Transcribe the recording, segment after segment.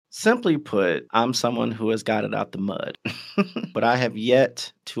Simply put, I'm someone who has got it out the mud, but I have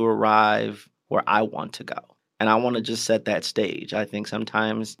yet to arrive where I want to go. And I want to just set that stage. I think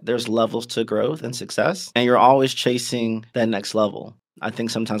sometimes there's levels to growth and success, and you're always chasing that next level. I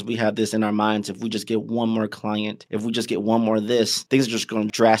think sometimes we have this in our minds. If we just get one more client, if we just get one more this, things are just going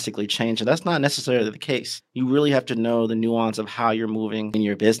to drastically change. And that's not necessarily the case. You really have to know the nuance of how you're moving in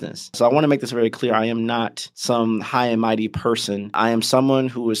your business. So I want to make this very clear. I am not some high and mighty person. I am someone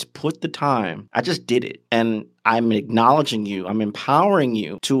who has put the time. I just did it. And I'm acknowledging you. I'm empowering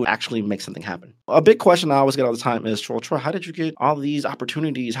you to actually make something happen. A big question I always get all the time is, Troy, how did you get all these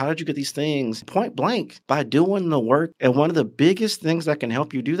opportunities? How did you get these things? Point blank, by doing the work. And one of the biggest things that can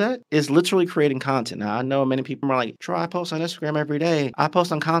help you do that is literally creating content. Now, I know many people are like, Troy, I post on Instagram every day. I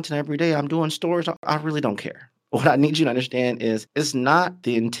post on content every day. I'm doing stories. I really don't care. What I need you to understand is it's not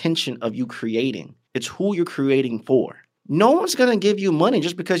the intention of you creating. It's who you're creating for. No one's going to give you money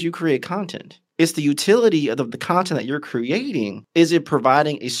just because you create content. It's the utility of the content that you're creating. Is it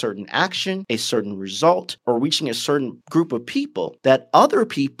providing a certain action, a certain result, or reaching a certain group of people that other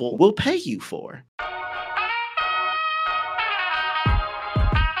people will pay you for?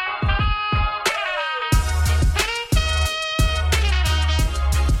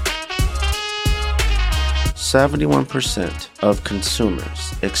 "71% of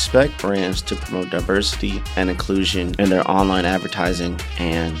consumers expect brands to promote diversity and inclusion in their online advertising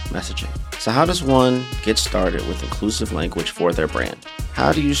and messaging." So how does one get started with inclusive language for their brand?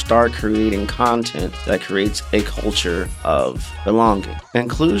 How do you start creating content that creates a culture of belonging?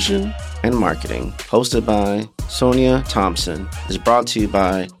 Inclusion and Marketing, hosted by Sonia Thompson, is brought to you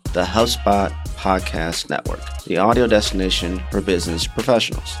by the HubSpot Podcast Network, the audio destination for business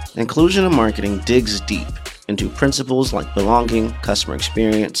professionals. Inclusion and Marketing digs deep into principles like belonging, customer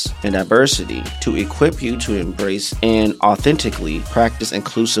experience, and diversity to equip you to embrace and authentically practice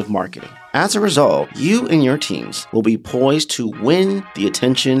inclusive marketing. As a result, you and your teams will be poised to win the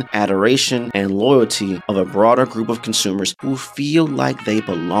attention, adoration, and loyalty of a broader group of consumers who feel like they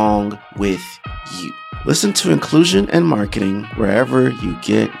belong with you. Listen to Inclusion and Marketing wherever you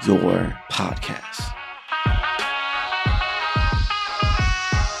get your podcasts.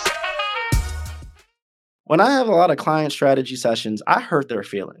 When I have a lot of client strategy sessions, I hurt their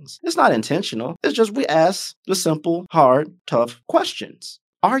feelings. It's not intentional. It's just we ask the simple, hard, tough questions.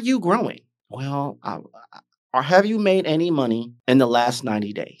 Are you growing? Well, or have you made any money in the last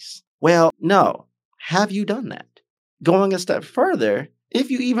 90 days? Well, no. Have you done that? Going a step further,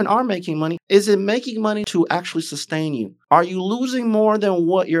 if you even are making money, is it making money to actually sustain you? Are you losing more than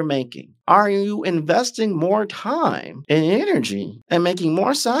what you're making? Are you investing more time and energy and making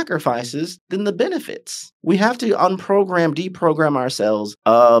more sacrifices than the benefits? We have to deprogram ourselves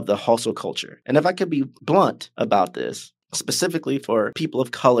of the hustle culture. And if I could be blunt about this, specifically for people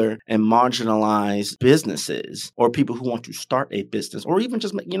of color and marginalized businesses, or people who want to start a business, or even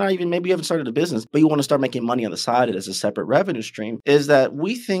just, maybe you haven't started a business, but you want to start making money on the side as a separate revenue stream, is that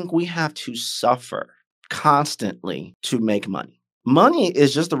we think we have to suffer constantly to make money. Money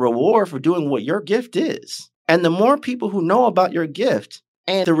is just the reward for doing what your gift is. And the more people who know about your gift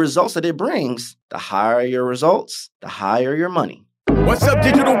and the results that it brings, the higher your results, the higher your money. What's up,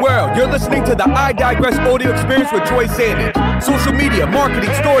 digital world? You're listening to the I Digress audio experience with Troy C.A.S.H. Social media,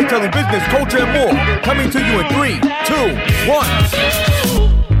 marketing, storytelling, business, culture, and more. Coming to you in 3, 2,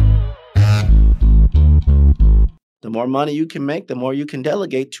 1. The more money you can make, the more you can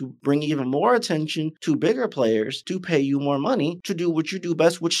delegate to bring even more attention to bigger players to pay you more money to do what you do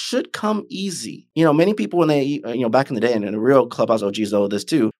best, which should come easy. Many people when they, back in the day, and in the real Clubhouse OGs know this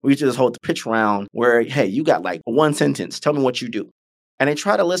too, we used to just hold the pitch round where, hey, you got like one sentence. Tell me what you do. And they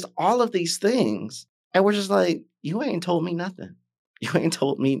try to list all of these things. And we're just like, you ain't told me nothing. You ain't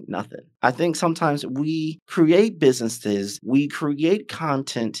told me nothing. I think sometimes we create businesses, we create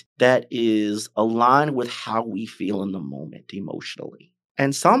content that is aligned with how we feel in the moment emotionally.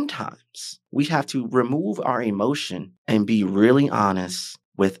 And sometimes we have to remove our emotion and be really honest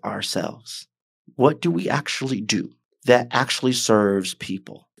with ourselves. What do we actually do that actually serves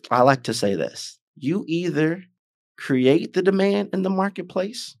people? I like to say this. You either create the demand in the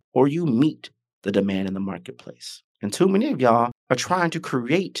marketplace or you meet the demand in the marketplace. And too many of y'all are trying to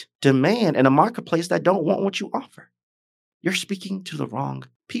create demand in a marketplace that don't want what you offer. You're speaking to the wrong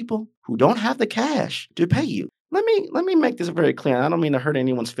people who don't have the cash to pay you. Let me make this very clear. I don't mean to hurt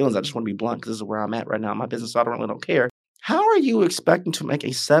anyone's feelings. I just want to be blunt because this is where I'm at right now in my business. So I don't care. How are you expecting to make a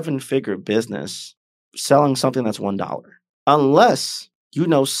 7-figure business selling something that's $1? Unless you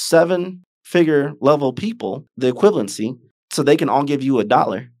know 7-figure level people, the equivalency, so they can all give you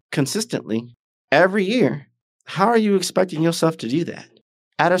 $1 consistently every year. How are you expecting yourself to do that?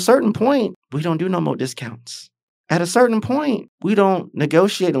 At a certain point, we don't do no more discounts. At a certain point, we don't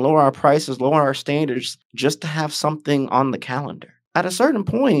negotiate and lower our prices, lower our standards just to have something on the calendar. At a certain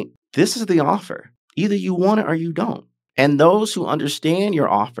point, this is the offer. Either you want it or you don't. And those who understand your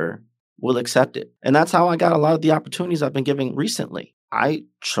offer will accept it. And that's how I got a lot of the opportunities I've been giving recently. I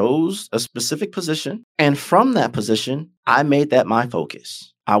chose a specific position, and from that position, I made that my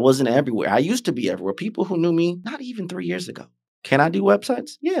focus. I wasn't everywhere. I used to be everywhere. People who knew me not even 3 years ago. Can I do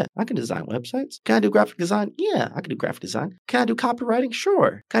websites? Yeah, I can design websites. Can I do graphic design? Yeah, I can do graphic design. Can I do copywriting?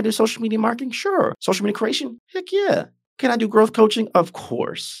 Sure. Can I do social media marketing? Sure. Social media creation? Heck yeah. Can I do growth coaching? Of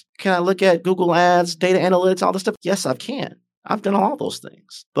course. Can I look at Google Ads, data analytics, all this stuff? Yes, I can. I've done all those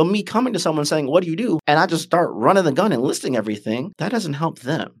things. But me coming to someone saying, what do you do? And I just start running the gun and listing everything, that doesn't help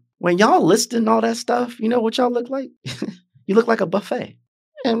them. When y'all listing all that stuff, you know what y'all look like? You look like a buffet.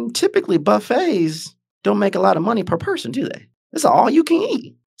 And typically buffets don't make a lot of money per person, do they? It's all you can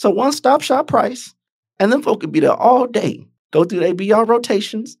eat. So one-stop shop price, and then folk could be there all day, go through their BR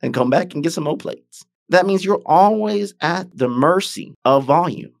rotations, and come back and get some more plates. That means you're always at the mercy of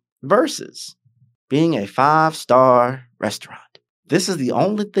volume versus being a 5-star restaurant. This is the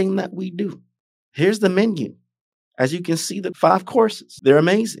only thing that we do. Here's the menu. As you can see, the 5 courses, they're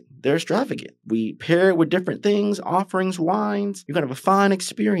amazing. They're extravagant. We pair it with different things, offerings, wines. You're going to have a fine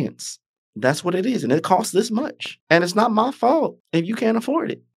experience. That's what it is. And it costs this much. And it's not my fault if you can't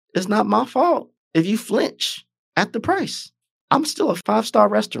afford it. It's not my fault if you flinch at the price. I'm still a 5-star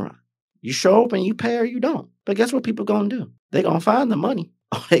restaurant. You show up and you pay or you don't. But guess what people going to do? They're going to find the money.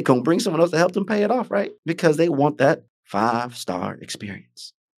 Or they're going to bring someone else to help them pay it off, right? Because they want that 5-star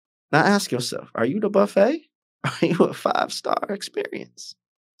experience. Now ask yourself, are you the buffet? Or are you a 5-star experience?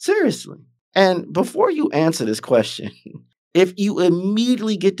 Seriously. And before you answer this question, if you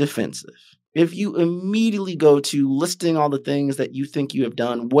immediately get defensive, if you immediately go to listing all the things that you think you have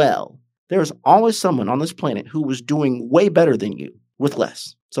done well, there's always someone on this planet who was doing way better than you with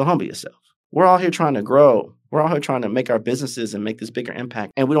less. So humble yourself. We're all here trying to grow. We're all here trying to make our businesses and make this bigger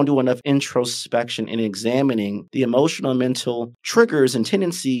impact. And we don't do enough introspection in examining the emotional and mental triggers and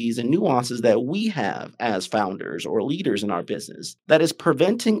tendencies and nuances that we have as founders or leaders in our business that is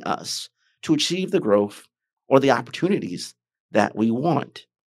preventing us to achieve the growth or the opportunities that we want.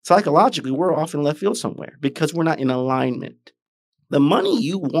 Psychologically, we're off in left field somewhere because we're not in alignment. The money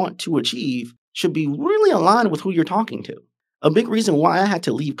you want to achieve should be really aligned with who you're talking to. A big reason why I had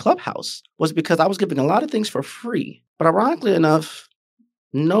to leave Clubhouse was because I was giving a lot of things for free. But ironically enough,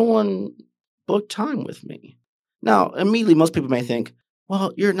 no one booked time with me. Now, immediately, most people may think,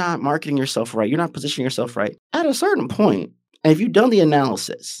 well, you're not marketing yourself right. You're not positioning yourself right. At a certain point, and if you've done the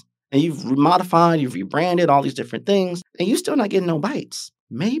analysis and you've modified, you've rebranded all these different things, and you're still not getting no bites,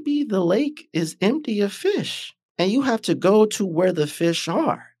 maybe the lake is empty of fish and you have to go to where the fish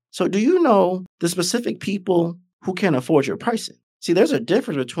are. So do you know the specific people who can afford your pricing? See, there's a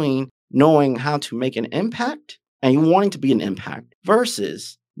difference between knowing how to make an impact and you wanting to be an impact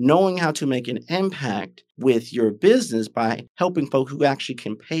versus knowing how to make an impact with your business by helping folks who actually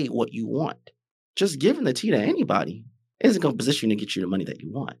can pay what you want. Just giving the tea to anybody isn't going to position you to get you the money that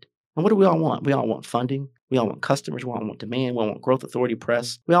you want. And what do we all want? We all want funding. We all want customers. We all want demand. We all want growth, authority,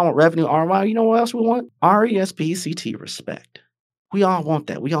 press. We all want revenue, ROI. You know what else we want? RESPECT, respect. We all want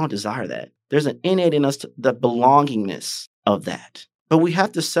that. We all desire that. There's an innate in us, the belongingness of that. But we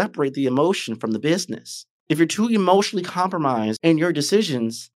have to separate the emotion from the business. If you're too emotionally compromised in your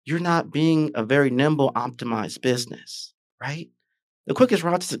decisions, you're not being a very nimble, optimized business, right? The quickest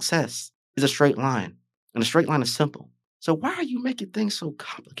route to success is a straight line, and a straight line is simple. So why are you making things so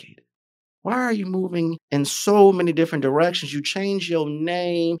complicated? Why are you moving in so many different directions? You change your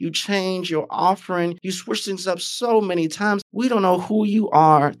name, you change your offering, you switch things up so many times. We don't know who you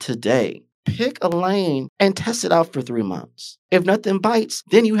are today. Pick a lane and test it out for 3 months. If nothing bites,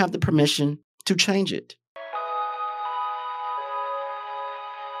 then you have the permission to change it.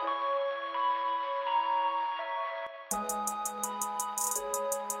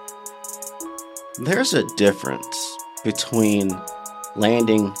 There's a difference between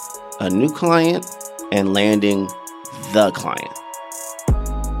landing a new client and landing the client.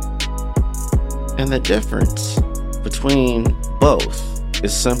 And the difference between both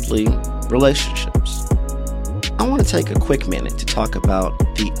is simply relationships. I want to take a quick minute to talk about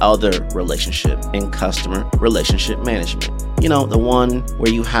the other relationship in customer relationship management. You know, the one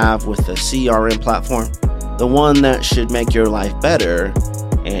where you have with the CRM platform, the one that should make your life better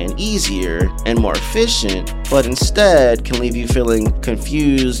and easier and more efficient, but instead can leave you feeling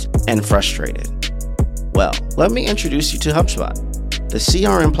confused and frustrated. Well, let me introduce you to HubSpot, the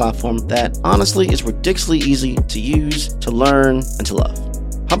CRM platform that honestly is ridiculously easy to use, to learn, and to love.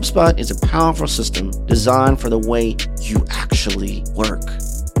 HubSpot is a powerful system designed for the way you actually work,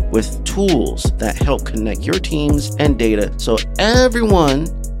 with tools that help connect your teams and data so everyone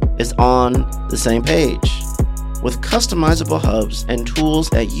is on the same page. With customizable hubs and tools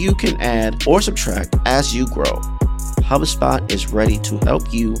that you can add or subtract as you grow, HubSpot is ready to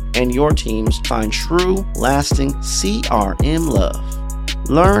help you and your teams find true, lasting CRM love.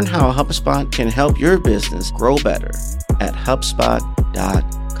 Learn how HubSpot can help your business grow better at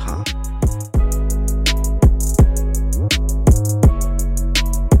HubSpot.com.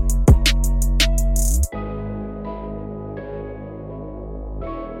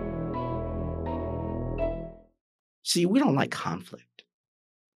 See, we don't like conflict.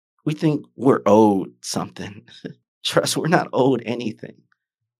 We think we're owed something. Trust, we're not owed anything.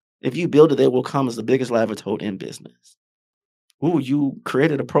 If you build it, they will come as the biggest laugh told in business. Ooh, you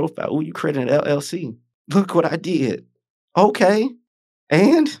created a profile. Ooh, you created an LLC. Look what I did. Okay.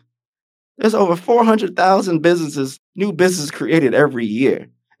 And there's over 400,000 new businesses created every year.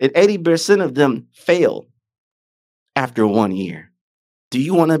 And 80% of them fail after 1 year. Do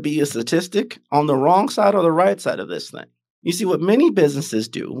you want to be a statistic on the wrong side or the right side of this thing? You see, what many businesses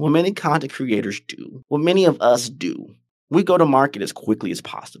do, what many content creators do, what many of us do, we go to market as quickly as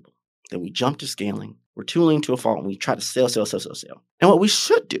possible. Then we jump to scaling. We're tooling to a fault and we try to sell. And what we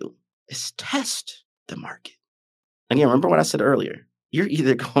should do is test the market. Again, remember what I said earlier. You're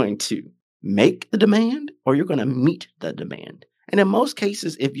either going to make the demand or you're going to meet the demand. And in most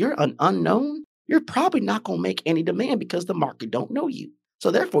cases, if you're an unknown, you're probably not going to make any demand because the market don't know you. So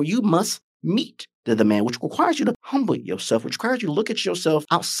therefore, you must meet the demand, which requires you to humble yourself, which requires you to look at yourself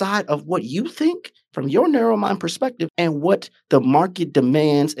outside of what you think from your narrow mind perspective and what the market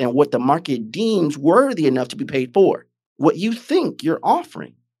demands and what the market deems worthy enough to be paid for. What you think you're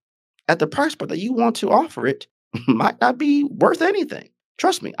offering at the price point that you want to offer it might not be worth anything.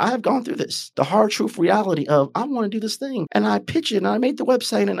 Trust me, I have gone through this. The hard truth reality of I want to do this thing. And I pitch it and I made the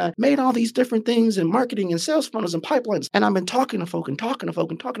website and I made all these different things in marketing and sales funnels and pipelines. And I've been talking to folk.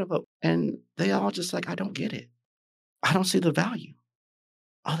 And they all just like, I don't get it. I don't see the value.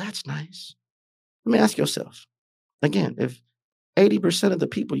 Oh, that's nice. Let me ask yourself. Again, if 80% of the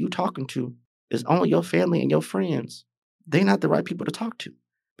people you're talking to is only your family and your friends, they're not the right people to talk to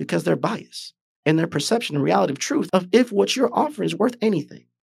because they're biased in their perception and reality of truth of if what you're offering is worth anything.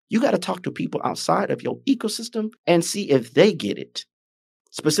 You got to talk to people outside of your ecosystem and see if they get it.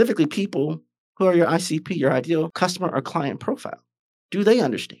 Specifically, people who are your ICP, your ideal customer or client profile. Do they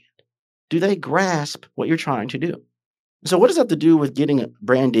understand? Do they grasp what you're trying to do? So what does that have to do with getting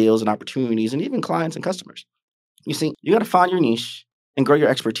brand deals and opportunities and even clients and customers? You see, you got to find your niche and grow your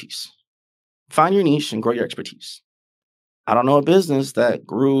expertise. Find your niche and grow your expertise. I don't know a business that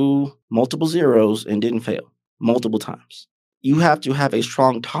grew multiple zeros and didn't fail multiple times. You have to have a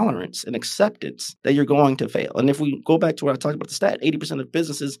strong tolerance and acceptance that you're going to fail. And if we go back to what I talked about the stat, 80% of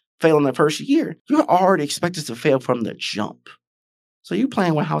businesses fail in their first year, you're already expected to fail from the jump. So you're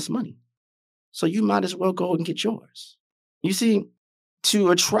playing with house money. So you might as well go and get yours. You see,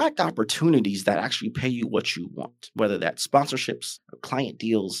 to attract opportunities that actually pay you what you want, whether that's sponsorships or client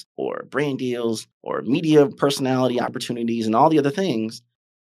deals or brand deals or media personality opportunities and all the other things,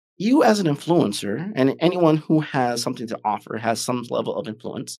 you as an influencer and anyone who has something to offer, has some level of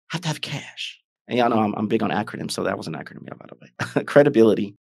influence, have to have cash. And y'all know I'm big on acronyms, so that was an acronym, by the way.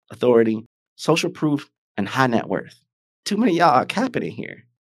 Credibility, authority, social proof, and high net worth. Too many of y'all are capping it here.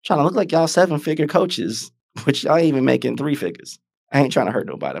 Trying to look like y'all 7-figure coaches, which y'all ain't even making 3 figures. I ain't trying to hurt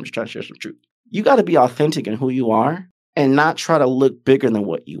nobody. I'm just trying to share some truth. You got to be authentic in who you are and not try to look bigger than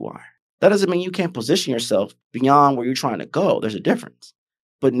what you are. That doesn't mean you can't position yourself beyond where you're trying to go. There's a difference.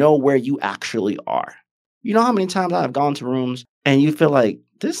 But know where you actually are. You know how many times I've gone to rooms and you feel like,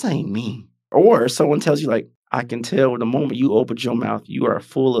 this ain't me. Or someone tells you like, I can tell the moment you open your mouth, you are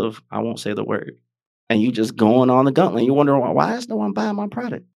full of, I won't say the word. And you just going on the gauntlet. You wonder, why is no one buying my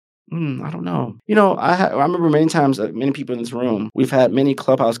product? I don't know. You know, I remember many times, many people in this room, we've had many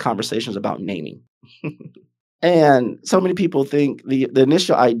Clubhouse conversations about naming. And so many people think the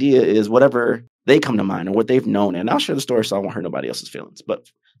initial idea is whatever they come to mind or what they've known. And I'll share the story so I won't hurt nobody else's feelings.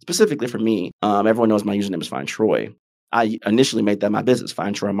 But specifically for me, everyone knows my username is Find Troy. I initially made that my business,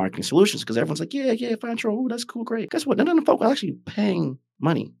 Find Troy Marketing Solutions, because everyone's like, yeah, Find Troy. Oh, that's cool, great. Guess what? None of the folks were actually paying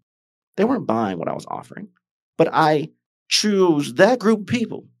money. They weren't buying what I was offering. But I choose that group of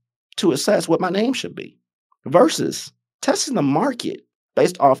people to assess what my name should be versus testing the market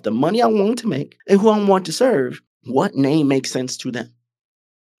based off the money I want to make and who I want to serve. What name makes sense to them?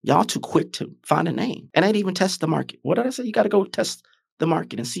 Y'all too quick to find a name and ain't even test the market. What did I say? You got to go test the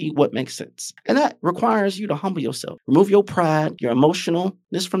market and see what makes sense. And that requires you to humble yourself. Remove your pride, your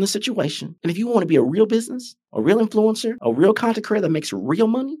emotionalness from the situation. And if you want to be a real business, a real influencer, a real content creator that makes real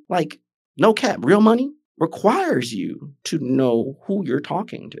money, like no cap, real money, requires you to know who you're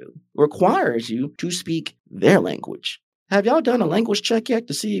talking to, requires you to speak their language. Have y'all done a language check yet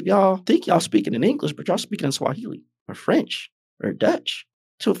to see if y'all think y'all speaking in English, but y'all speaking in Swahili or French or Dutch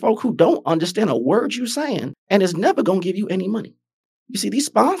to folk who don't understand a word you're saying and is never going to give you any money? You see, these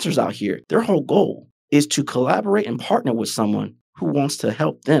sponsors out here, their whole goal is to collaborate and partner with someone who wants to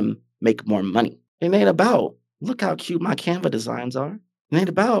help them make more money. It ain't about, look how cute my Canva designs are. It ain't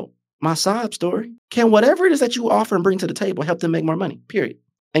about my sob story. Can whatever it is that you offer and bring to the table help them make more money, period?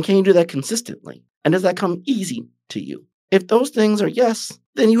 And can you do that consistently? And does that come easy to you? If those things are yes,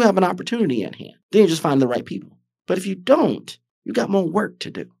 then you have an opportunity at hand. Then you just find the right people. But if you don't, you got more work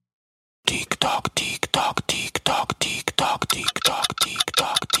to do. Tick tock, tick tock, tick tock, tick tock, tick tock, tick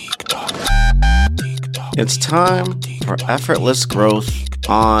tock, tick tock. It's time for effortless growth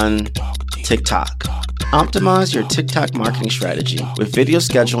on TikTok. Optimize your TikTok marketing strategy with video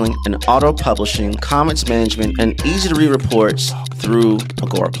scheduling and auto-publishing, comments management, and easy-to-read reports through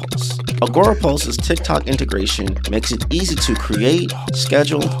Agorapulse. Agorapulse's TikTok integration makes it easy to create,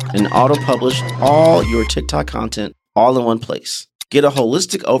 schedule, and auto-publish all your TikTok content all in one place. Get a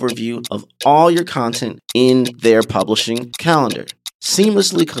holistic overview of all your content in their publishing calendar.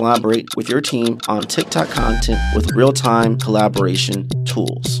 Seamlessly collaborate with your team on TikTok content with real-time collaboration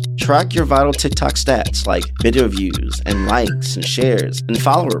tools. Track your vital TikTok stats like video views and likes and shares and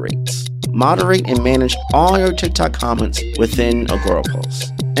follower rates. Moderate and manage all your TikTok comments within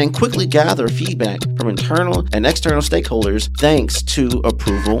Agorapulse. And quickly gather feedback from internal and external stakeholders thanks to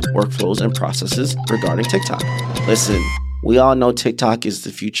approval, workflows, and processes regarding TikTok. Listen, we all know TikTok is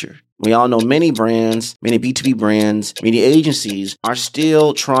the future. We all know many brands, many B2B brands, many agencies are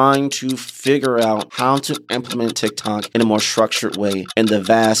still trying to figure out how to implement TikTok in a more structured way in the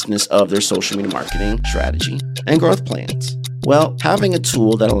vastness of their social media marketing strategy and growth plans. Well, having a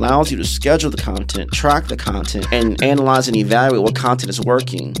tool that allows you to schedule the content, track the content, and analyze and evaluate what content is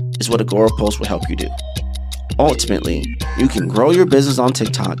working is what Agorapulse will help you do. Ultimately, you can grow your business on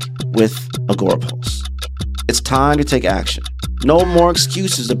TikTok with Agorapulse. It's time to take action. No more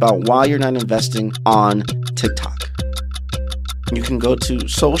excuses about why you're not investing on TikTok. You can go to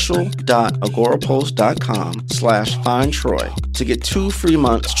social.agorapulse.com/findtroy to get 2 free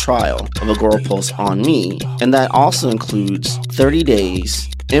months trial of Agorapulse on me. And that also includes 30 days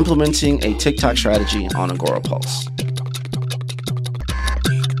implementing a TikTok strategy on Agorapulse.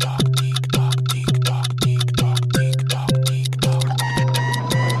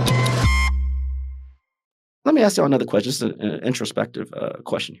 Let me ask you another question, just an introspective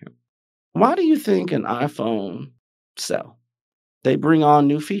question here. Why do you think an iPhone sell? They bring on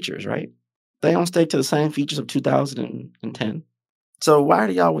new features, right? They don't stay to the same features of 2010. So why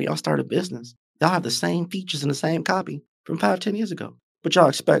do y'all, when y'all start a business, y'all have the same features in the same copy from 5-10 years ago? But y'all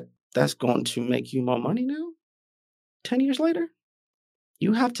expect that's going to make you more money now? 10 years later?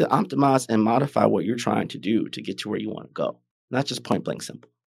 You have to optimize and modify what you're trying to do to get to where you want to go. Not just point blank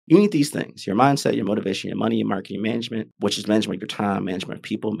simple. You need these things: your mindset, your motivation, your money, your marketing management, which is management of your time, management of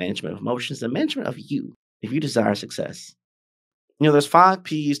people, management of emotions, and management of you if you desire success. You know, there's 5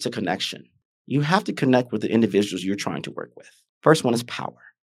 P's to connection. You have to connect with the individuals you're trying to work with. First one is power.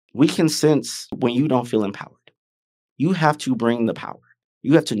 We can sense when you don't feel empowered. You have to bring the power.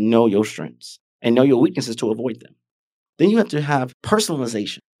 You have to know your strengths and know your weaknesses to avoid them. Then you have to have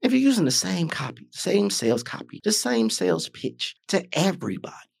personalization. If you're using the same copy, same sales copy, the same sales pitch to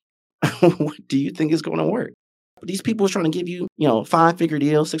everybody, what do you think is going to work? These people are trying to give you, 5-figure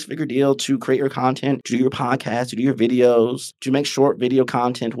deal, 6-figure deal to create your content, to do your podcast, to do your videos, to make short video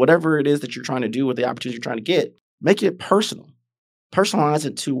content, whatever it is that you're trying to do with the opportunity you're trying to get. Make it personal. Personalize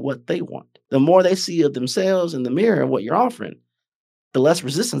it to what they want. The more they see of themselves in the mirror, what you're offering, the less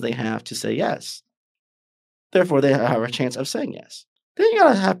resistance they have to say yes. Therefore, they have a chance of saying yes. Then you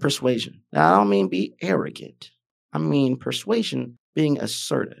got to have persuasion. Now, I don't mean be arrogant. I mean persuasion, being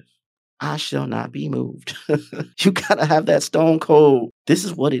assertive. I shall not be moved. You got to have that stone cold, this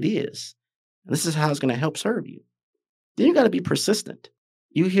is what it is. And this is how it's going to help serve you. Then you got to be persistent.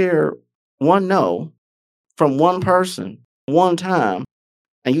 You hear one no from one person, one time,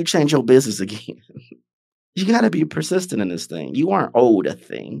 and you change your business again. You got to be persistent in this thing. You aren't owed a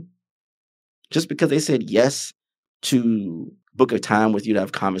thing. Just because they said yes to book a time with you to have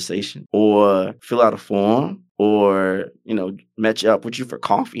a conversation or fill out a form or, match up with you for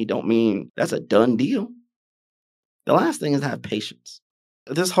coffee don't mean that's a done deal. The last thing is have patience.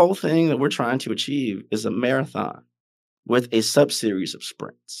 This whole thing that we're trying to achieve is a marathon. with a sub-series of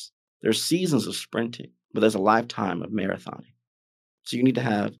sprints. There's seasons of sprinting, but there's a lifetime of marathoning. So you need to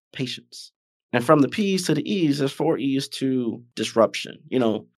have patience. And from the P's to the E's, there's 4 E's to disruption.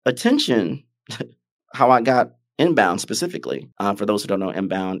 Attention, how I got Inbound specifically. For those who don't know,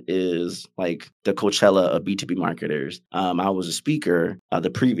 Inbound is like the Coachella of B2B marketers. I was a speaker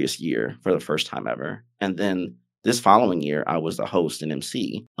the previous year for the first time ever. And then this following year, I was the host and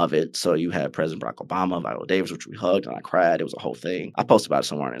MC of it. So you had President Barack Obama, Viola Davis, which we hugged and I cried. It was a whole thing. I posted about it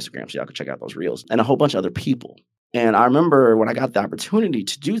somewhere on Instagram, so y'all can check out those reels. And a whole bunch of other people. And I remember when I got the opportunity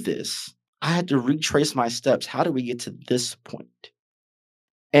to do this, I had to retrace my steps. How did we get to this point?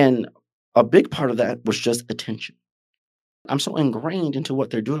 And a big part of that was just attention. I'm so ingrained into what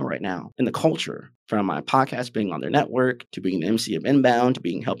they're doing right now in the culture, from my podcast being on their network, to being the MC of Inbound, to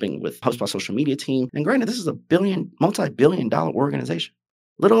being helping with HubSpot social media team. And granted, this is a multi-billion dollar organization.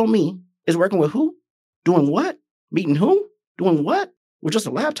 Little old me is working with who? Doing what? Meeting who? Doing what? With just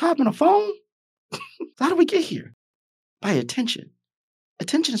a laptop and a phone? How did we get here? By attention.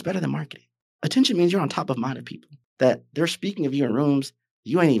 Attention is better than marketing. Attention means you're on top of mind of people, that they're speaking of you in rooms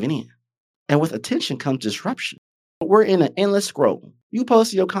you ain't even in. And with attention comes disruption. We're in an endless scroll. You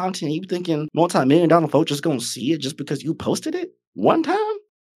posted your content, you thinking multi-million-dollar folks just going to see it just because you posted it one time?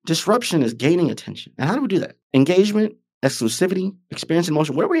 Disruption is gaining attention. And how do we do that? Engagement, exclusivity, experience, and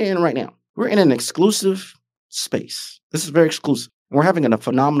emotion. Where are we in right now? We're in an exclusive space. This is very exclusive. We're having a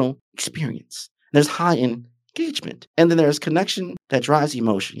phenomenal experience. There's high engagement. And then there's connection that drives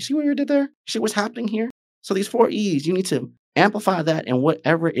emotion. You see what you did there? See what's happening here? So these 4 E's, you need to amplify that in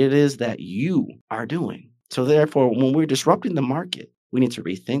whatever it is that you are doing. So therefore, when we're disrupting the market, we need to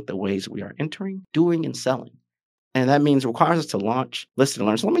rethink the ways we are entering, doing, and selling. And that means it requires us to launch, listen, and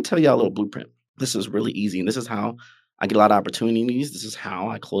learn. So let me tell you a little blueprint. This is really easy. And this is how I get a lot of opportunities. This is how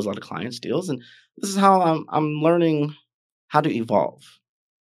I close a lot of clients' deals. And this is how I'm learning how to evolve.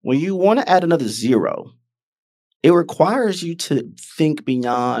 When you want to add another 0, it requires you to think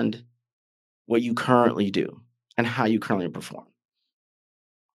beyond what you currently do and how you currently perform.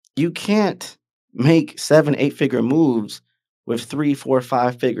 You can't make 7, 8-figure moves with 3, 4,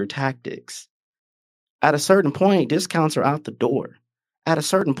 5-figure tactics. At a certain point, discounts are out the door. At a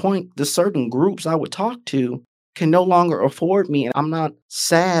certain point, the certain groups I would talk to can no longer afford me, and I'm not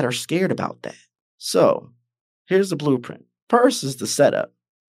sad or scared about that. So here's the blueprint. First is the setup.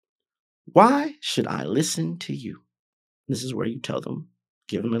 Why should I listen to you? This is where you tell them,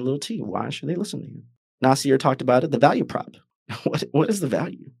 give them a little tea. Why should they listen to you? Nasir talked about it, the value prop. What is the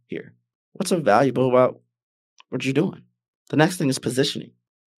value here? What's so valuable about what you're doing? The next thing is positioning.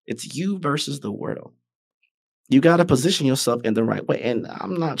 It's you versus the world. You got to position yourself in the right way. And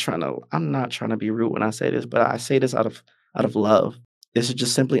I'm not trying to be rude when I say this, but I say this out of love. Is to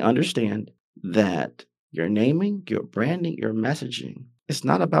just simply understand that your naming, your branding, your messaging, it's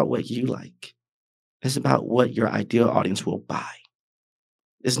not about what you like. It's about what your ideal audience will buy.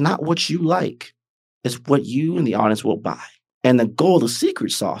 It's not what you like. It's what you and the audience will buy. And the goal, the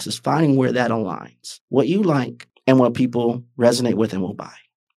secret sauce, is finding where that aligns. What you like and what people resonate with and will buy.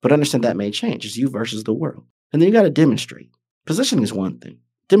 But understand that may change. It's you versus the world. And then you got to demonstrate. Positioning is one thing.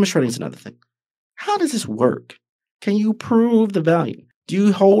 Demonstrating is another thing. How does this work? Can you prove the value? Do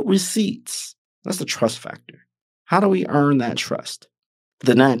you hold receipts? That's the trust factor. How do we earn that trust?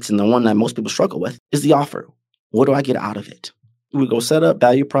 The next, and the one that most people struggle with, is the offer. What do I get out of it? We go set up,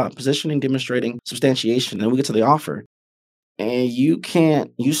 value prop, positioning, demonstrating, substantiation. Then we get to the offer. And you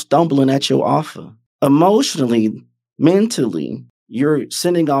stumbling at your offer. Emotionally, mentally, you're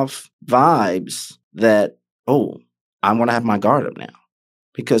sending off vibes that, oh, I want to have my guard up now.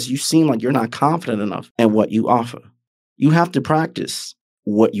 Because you seem like you're not confident enough in what you offer. You have to practice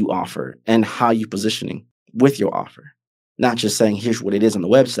what you offer and how you're positioning with your offer. Not just saying, here's what it is on the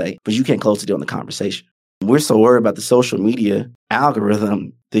website, but you can't close the deal in the conversation. We're so worried about the social media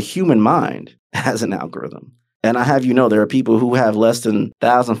algorithm. The human mind has an algorithm. And I have you know, there are people who have less than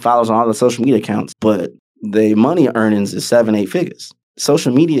 1,000 followers on all the social media accounts, but the money earnings is 7, 8 figures.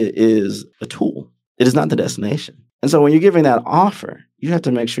 Social media is a tool. It is not the destination. And so when you're giving that offer, you have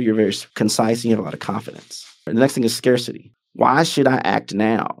to make sure you're very concise and you have a lot of confidence. The next thing is scarcity. Why should I act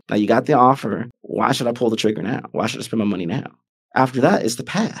now? Now you got the offer. Why should I pull the trigger now? Why should I spend my money now? After that is the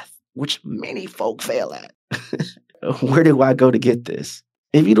path, which many folk fail at. Where do I go to get this?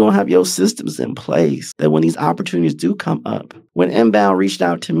 If you don't have your systems in place, that when these opportunities do come up, when Inbound reached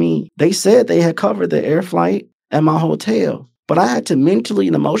out to me, they said they had covered the air flight and my hotel, but I had to mentally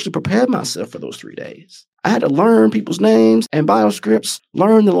and emotionally prepare myself for those 3 days. I had to learn people's names and bioscripts,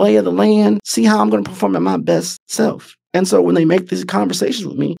 learn the lay of the land, see how I'm going to perform at my best self. And so when they make these conversations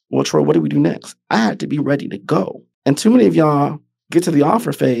with me, well, Troy, what do we do next? I had to be ready to go. And too many of y'all get to the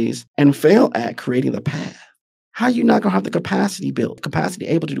offer phase and fail at creating the path. How are you not going to have the capacity built, capacity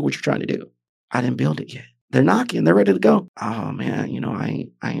able to do what you're trying to do? I didn't build it yet. They're knocking. They're ready to go. Oh, man,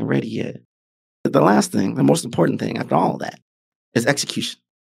 I ain't ready yet. But the last thing, the most important thing after all of that is execution.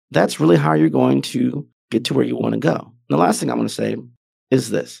 That's really how you're going to get to where you want to go. And the last thing I'm going to say is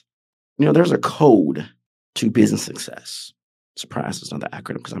this. There's a code to business success. Surprise, it's another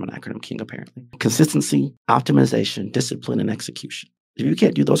acronym because I'm an acronym king, apparently. Consistency, optimization, discipline, and execution. If you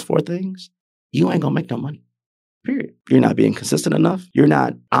can't do those 4 things, you ain't going to make no money. Period. You're not being consistent enough. You're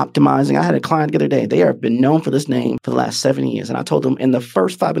not optimizing. I had a client the other day. They have been known for this name for the last 7 years. And I told them in the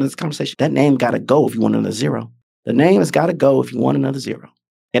first 5 minutes of the conversation, that name got to go if you want another zero. The name has got to go if you want another zero.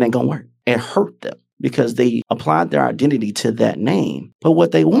 It ain't going to work. It hurt them because they applied their identity to that name. But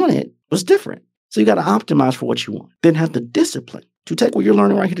what they wanted was different. So you got to optimize for what you want. Then have the discipline to take what you're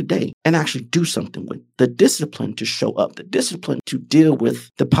learning right here today and actually do something with it. The discipline to show up, the discipline to deal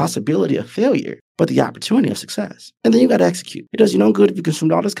with the possibility of failure, but the opportunity of success. And then you got to execute. It does you no good if you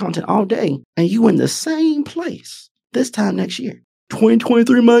consumed all this content all day and you in the same place this time next year.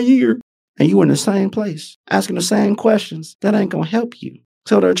 2023, my year. And you in the same place, asking the same questions. That ain't going to help you.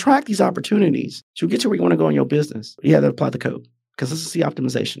 So to attract these opportunities, to get to where you want to go in your business, you have to apply the code. Consistency,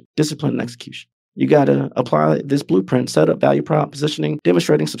 optimization, discipline, and execution. You got to apply this blueprint, setup, value prop, positioning,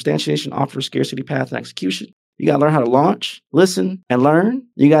 demonstrating, substantiation, offer, scarcity, path, and execution. You got to learn how to launch, listen, and learn.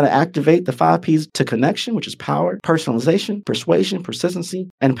 You got to activate the 5 P's to connection, which is power, personalization, persuasion, persistency,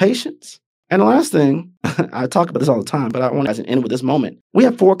 and patience. And the last thing, I talk about this all the time, but I want to end with this moment. We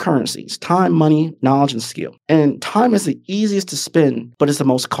have 4 currencies: time, money, knowledge, and skill. And time is the easiest to spend, but it's the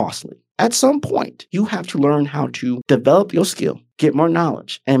most costly. At some point, you have to learn how to develop your skill, get more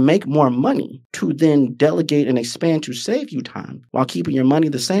knowledge, and make more money to then delegate and expand to save you time while keeping your money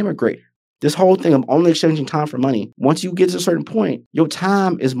the same or greater. This whole thing of only exchanging time for money, once you get to a certain point, your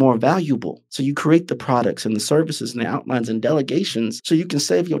time is more valuable. So you create the products and the services and the outlines and delegations so you can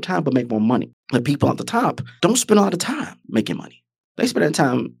save your time but make more money. The people at the top don't spend a lot of time making money. They spend their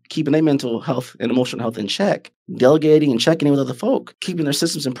time keeping their mental health and emotional health in check, delegating and checking in with other folk, keeping their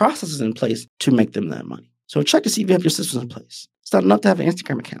systems and processes in place to make them that money. So check to see if you have your systems in place. It's not enough to have an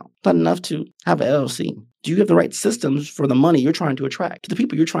Instagram account. It's not enough to have an LLC. Do you have the right systems for the money you're trying to attract, to the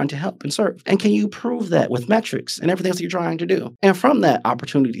people you're trying to help and serve? And can you prove that with metrics and everything else you're trying to do? And from that,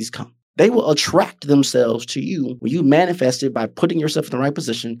 opportunities come. They will attract themselves to you when you manifest it by putting yourself in the right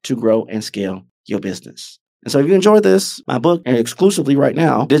position to grow and scale your business. And so if you enjoyed this, my book, and exclusively right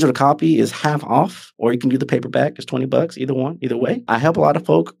now, digital copy is half off, or you can do the paperback. It's $20, either way. I help a lot of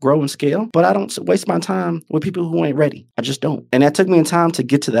folk grow and scale, but I don't waste my time with people who ain't ready. I just don't. And that took me time to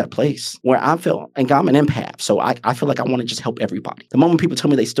get to that place where I feel, and I'm an empath, so I feel like I want to just help everybody. The moment people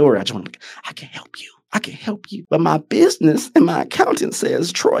tell me their story, I just want to, I can help you. I can help you. But my business and my accountant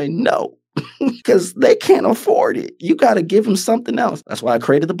says, Troy, no. Because they can't afford it. You got to give them something else. That's why I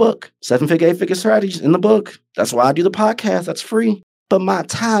created the book, 7-Figure, 8-Figure Strategies in the book. That's why I do the podcast. That's free. But my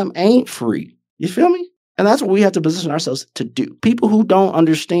time ain't free. You feel me? And that's what we have to position ourselves to do. People who don't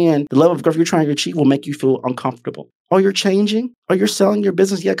understand the level of growth you're trying to achieve will make you feel uncomfortable. Or you're changing, or you're selling your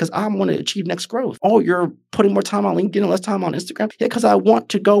business, because I want to achieve next growth. Or you're putting more time on LinkedIn and less time on Instagram, because I want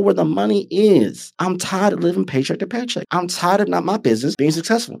to go where the money is. I'm tired of living paycheck to paycheck. I'm tired of not my business being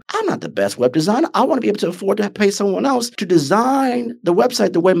successful. I'm not the best web designer. I want to be able to afford to pay someone else to design the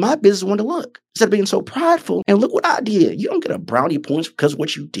website the way my business want to look. Instead of being so prideful, and look what I did. You don't get a brownie points because of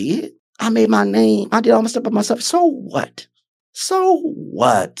what you did. I made my name. I did all my stuff by myself. So what? So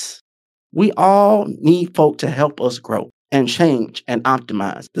what? We all need folk to help us grow and change and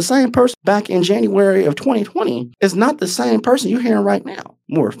optimize. The same person back in January of 2020 is not the same person you're hearing right now.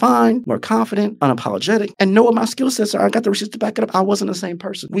 More refined, more confident, unapologetic, and know what my skill sets are. I got the receipts to back it up. I wasn't the same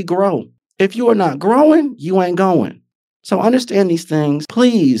person. We grow. If you are not growing, you ain't going. So understand these things.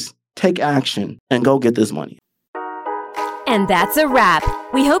 Please take action and go get this money. And that's a wrap.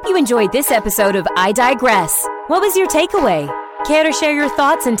 We hope you enjoyed this episode of I Digress. What was your takeaway? Care to share your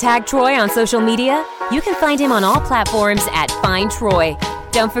thoughts and tag Troy on social media? You can find him on all platforms at Find Troy.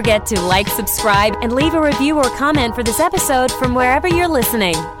 Don't forget to like, subscribe, and leave a review or comment for this episode from wherever you're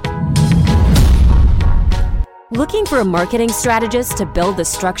listening. Looking for a marketing strategist to build the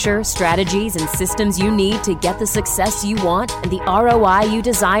structure, strategies, and systems you need to get the success you want and the ROI you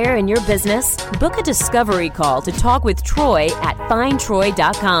desire in your business? Book a discovery call to talk with Troy at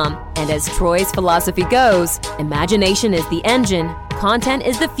findtroy.com. And as Troy's philosophy goes, imagination is the engine, content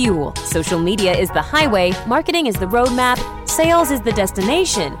is the fuel, social media is the highway, marketing is the roadmap, sales is the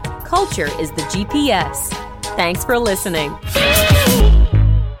destination, culture is the GPS. Thanks for listening.